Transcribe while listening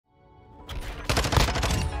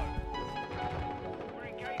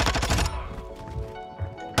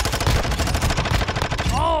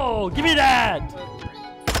No! Give me that!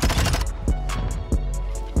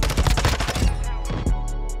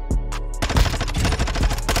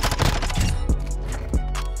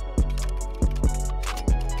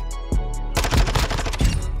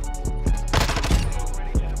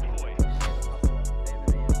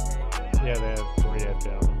 Yeah, they have 3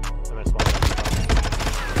 FJ. And they're small.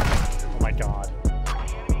 Oh my god.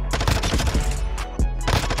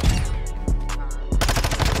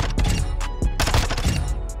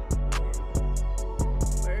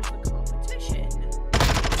 Where's the competition?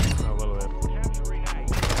 A little bit.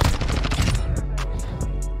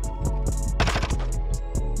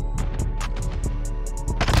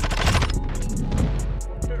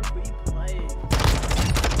 What are we playing?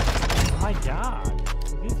 Oh my god.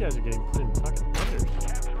 These guys are getting put in fucking pictures.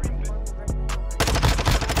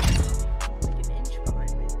 Like an inch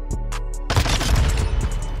behind me.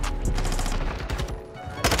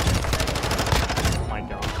 Oh my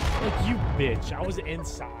god. Like you bitch. I was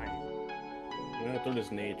inside. I'm gonna throw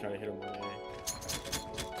this nade, try to hit him one way.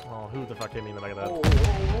 Oh, who the fuck hit me in the back of that? Oh,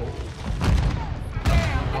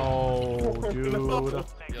 Oh, dude.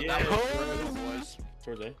 yeah.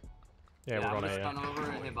 Towards A. Yeah, we're going Run A.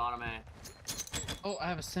 over and hit bottom A. Oh, I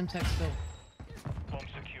have a Simtex still.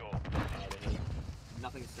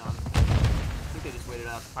 Nothing's done. I think they just waited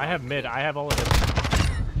out. I have mid. I have all of it.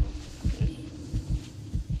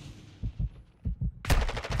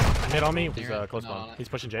 Mid on me. He's close No, one. no. He's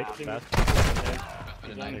pushing Jake. Fast.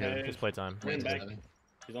 Put a 9 Okay. here. Just play time. Win back.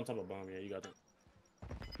 He's on top of bomb. Yeah, you got that.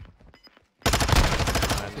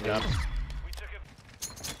 Nice, good job.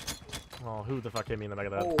 Oh, who the fuck hit me in the back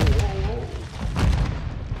of that?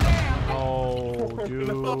 Oh, dude.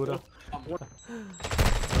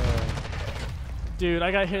 Dude,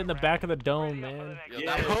 I got hit in the back of the dome, man.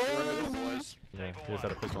 Yeah. Yeah, he just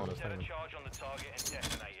had a pistol on his thing.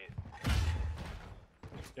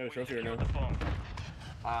 You have a trophy right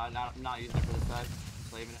now. Not using it for this side.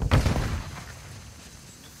 Just leaving it.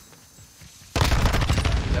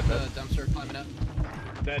 Got the dumpster climbing up.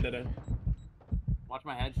 Dead. Watch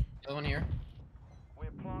my hedge. Other one here.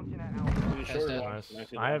 Pretty sure. dead. Nice.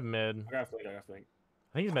 I have mid. I got flank.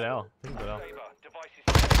 I think he's mid L. I think he's mid L.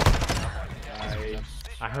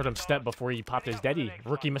 I heard him step before he popped his daddy.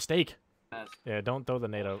 Rookie mistake. Nice. Yeah, don't throw the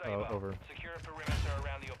nade over.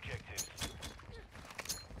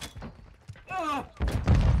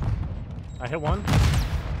 I hit one.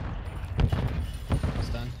 It's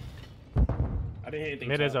done. I didn't hit anything.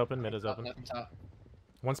 Mid top. is open. Mid is Top, open. nothing top.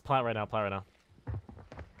 One's plat right now. Plat right now.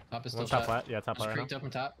 Top is still One's top shut. plat. Yeah, top Just plat right creeked now. open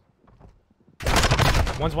top.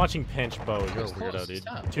 One's watching pinch. Bo, you're a It's close, weirdo, dude. it's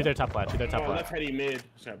top. Two there top plat. Two there top Oh, left plat. heady mid.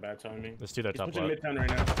 Just got bad timing. There's two there He's top pushing plat. mid town right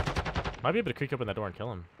now. Might be able to creek open that door and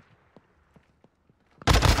kill him.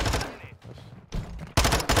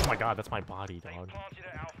 Oh my god, that's my body, dog.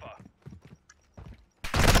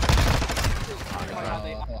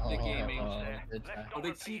 The gaming. Good time. Oh,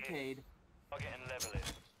 they TK'd.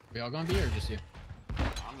 We all going B or just you?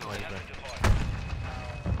 I'm going to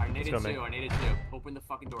I needed go, two. man. I needed two. Open the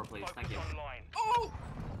fucking door, please. Thank you. Oh!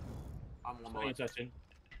 I'm one Ain't bullet. touching.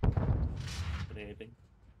 Didn't hit anything.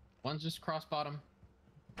 One's just cross bottom.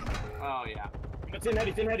 Oh, yeah. Thin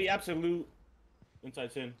heady, absolute.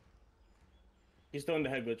 Inside 10. He's still in the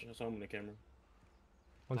head glitch. I saw him in the camera.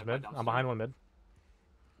 One's mid. I'm behind one mid.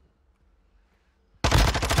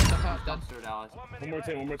 Top, done. Dumpster, Dallas. One more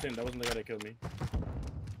 10. That wasn't the guy that killed me.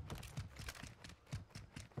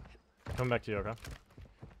 Coming back to you, okay?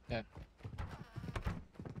 Yeah.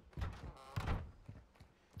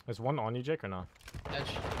 Is one on you, Jake, or no?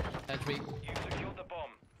 Edge. Edge B.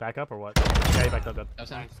 Back up or what? Yeah, he backed up. Dead. That was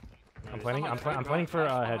him. I'm planning. I'm playing for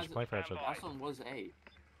hedge. Playing for hedge. Last one was A.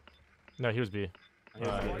 No, he was B. His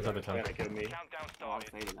other The guy time. that killed me. Oh, I was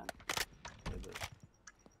faded then.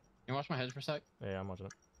 You watch my hedge for a sec? Yeah, I'm watching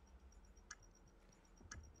it.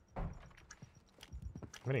 I'm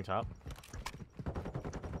hitting top.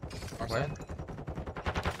 Far Where? side.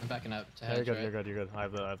 I'm backing up to Yeah, you're hedge, good. right? You're good. You're good. I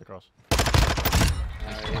have the cross.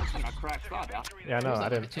 I cracked spot, yeah. Yeah, no, Was I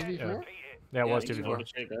that didn't. 2v4? Yeah, it was he's 2v4. on the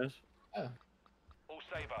check, guys. Oh.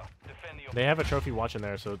 They have a trophy watch in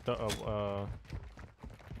there, so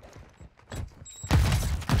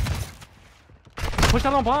push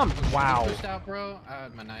out on bomb. Wow. Pushed out, bro. I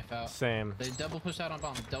had my knife out. Same. They double push out on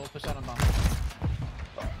bomb. Double push out on bomb.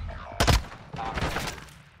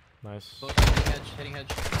 Nice. Both hitting hedge.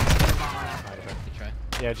 Good try.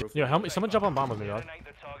 Yeah, yo, help me. Someone jump on bomb with me, dog.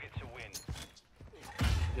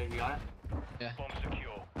 Jake, you got it? Yeah.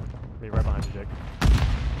 Me right behind you, Jake.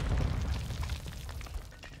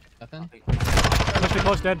 Nothing. Push me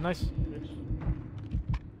close, dead. Nice.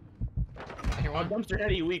 I hear Oh, one. dumpster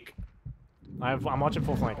heady, weak. I'm watching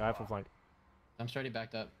full flank. I have full flank. I'm already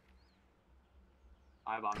backed up.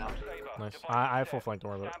 I bomb now. Nice. I have full flank.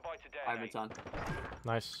 Don't worry about it. I have mid-ton.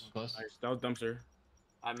 Nice. Close. Nice. That was dumpster.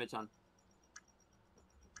 I have mid-ton.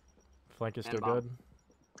 Flank is And still bomb. good.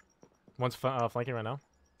 One's flanking right now.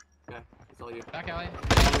 Okay, that's all you. Back alley.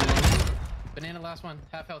 Banana last one.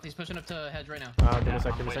 Half health. He's pushing up to hedge right now. Give me a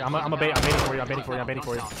sec. Give me a sec. I'm baiting for you. I'm baiting for you. I'm baiting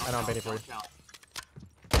for you. I know I'm baiting for you.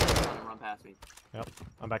 Run past me. Yep.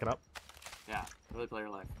 I'm backing up. Yeah, really play your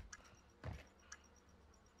life.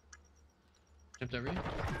 Tripped over you.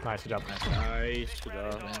 Nice. Good job. Nice job. Nice. Good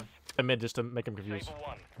job. Man. The mid just to make him confused.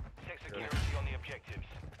 Check security on the objectives.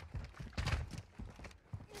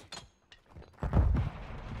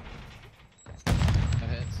 No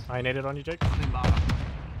hits. I naded on you, Jake. Nothing bottom.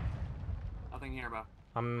 Nothing here, bro.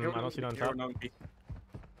 I don't see it on top. You B.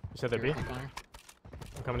 said they're B? Here, corner.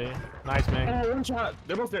 I'm coming to you. Nice, man. Oh, one shot.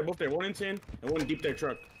 They're both there. Both there. One in 10 and one deep their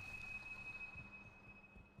truck.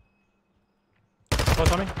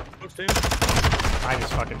 Close on me. Close to him. I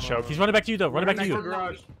just fucking choked. He's running back to you, though. Running back to you.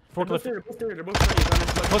 Garage. They're both Forklift. there. Both there. They're both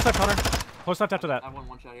there. Close left, Connor. Close left after that. I have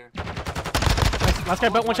one shot here. Nice. Last guy,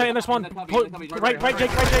 but one shot in this one. Right,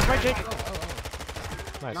 Jake. Right, Jake.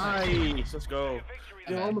 Nice. Nice. Let's go.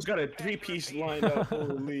 They almost got a 3-piece lined up.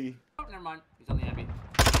 Holy. Oh, never mind. He's on the heavy.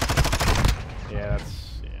 Yeah,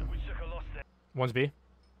 that's... Yeah. We took a loss there. One's B.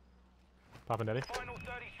 Poppin' Daddy. Final 30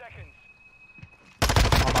 seconds.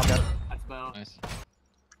 Oh, Mom got it. That's about. Nice.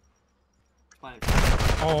 Playing.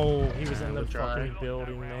 Oh, he was in the Good try. fucking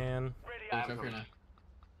building, man. Ready Go up. for it now.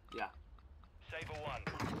 Yeah. Saber 1.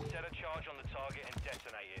 Set a charge on the target and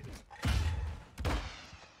detonate it.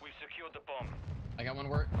 We've secured the bomb. I got one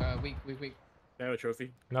work. Weak. They have a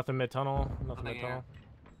trophy. Nothing mid-tunnel. Nothing Nothing mid-tunnel.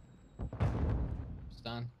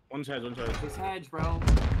 Stun. One's head. This hedge, bro.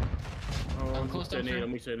 Oh, I'm close to grenade. him.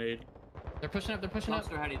 I'm weak grenade. They're pushing up.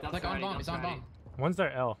 Dumpster heady. Dumpster Like on heady, bomb. He's on dumpster bomb. One's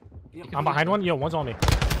there L. heady. I'm behind one. Yo, one's on me.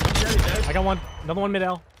 I got one. Another one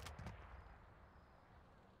mid-L.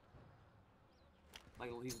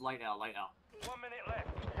 Like he's light L, light L. 1 minute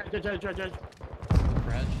left. Judge.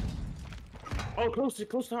 For hedge. Oh,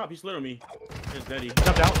 close top. He's lit on me. It's Daddy.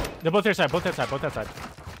 Jumped out. They're both their side. Both that side.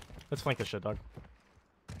 Let's flank this shit, dog.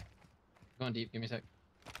 Going deep. Give me a sec.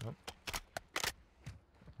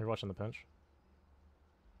 You're watching the pinch.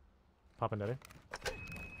 Poppin' Daddy.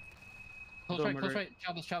 Close right.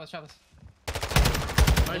 Chalice.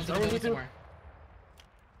 Nice. Somewhere.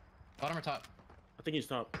 Bottom or top? I think he's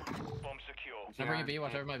top. Bomb secure. Can I bring a B?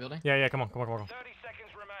 Watch over my building. Yeah, come on. 30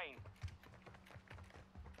 seconds remain.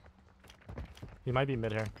 He might be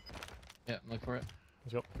mid here. Yeah, look for it.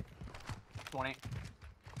 Let's go. 20.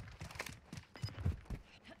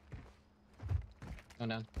 Going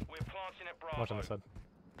down. We're planting at Bravo. Watch on this side.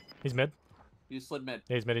 He's mid. You slid mid.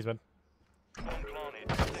 Yeah, he's mid. Bomb planted.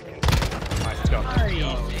 Alright, let's go.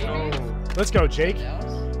 Let's go, Jake.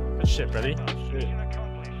 Good shit, buddy. Mission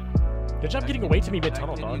accomplished. Good job getting away to me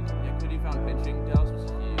mid-tunnel, dog. Could you found pinching? Dallas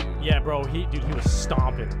was huge. Yeah, bro. He was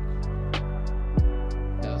stomping.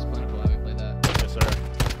 Yeah, that's plentiful. I would play that. Yes, sir.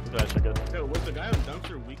 That shit good. Yo, was the guy on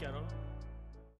dumpster weak at all?